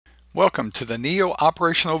Welcome to the Neo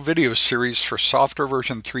Operational Video Series for Software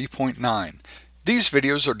version 3.9. These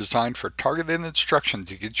videos are designed for targeted instruction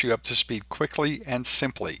to get you up to speed quickly and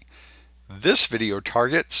simply. This video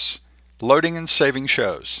targets loading and saving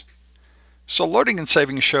shows. So loading and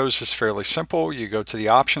saving shows is fairly simple. You go to the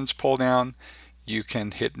options pull down. You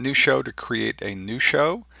can hit new show to create a new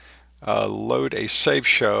show. Load a save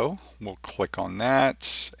show. We'll click on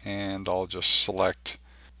that and I'll just select.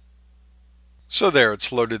 So there,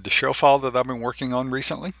 it's loaded the show file that I've been working on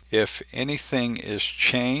recently. If anything is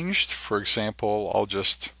changed, for example, I'll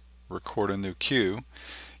just record a new cue,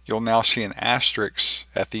 you'll now see an asterisk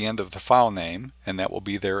at the end of the file name, and that will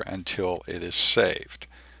be there until it is saved.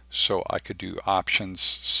 So I could do options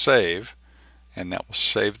save, and that will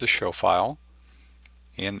save the show file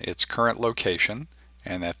in its current location,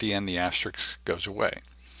 and at the end the asterisk goes away.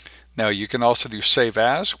 Now you can also do save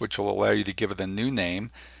as, which will allow you to give it a new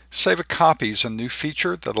name. Save a copy is a new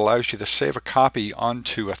feature that allows you to save a copy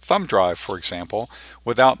onto a thumb drive, for example,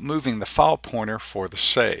 without moving the file pointer for the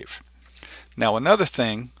save. Now another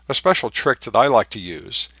thing, a special trick that I like to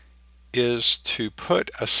use, is to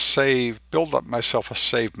build up myself a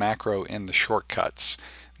save macro in the shortcuts.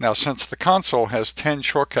 Now since the console has 10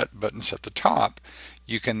 shortcut buttons at the top,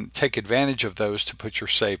 you can take advantage of those to put your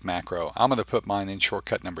save macro. I'm going to put mine in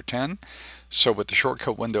shortcut number 10. So with the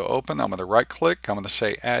shortcut window open, I'm going to right click, I'm going to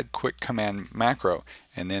say add quick command macro,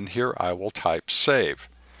 and then here I will type save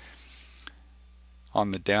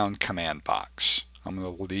on the down command box. I'm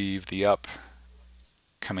going to leave the up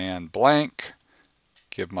command blank,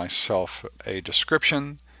 give myself a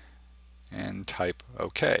description, and type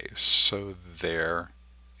OK. So there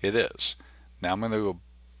it is. Now I'm going to go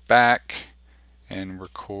back and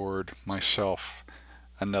record myself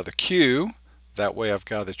another cue. That way I've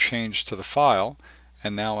got a change to the file,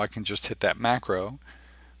 and now I can just hit that macro,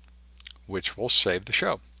 which will save the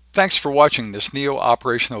show. Thanks for watching this Neo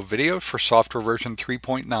operational video for software version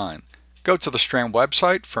 3.9. Go to the Strand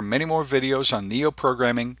website for many more videos on Neo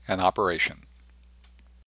programming and operation.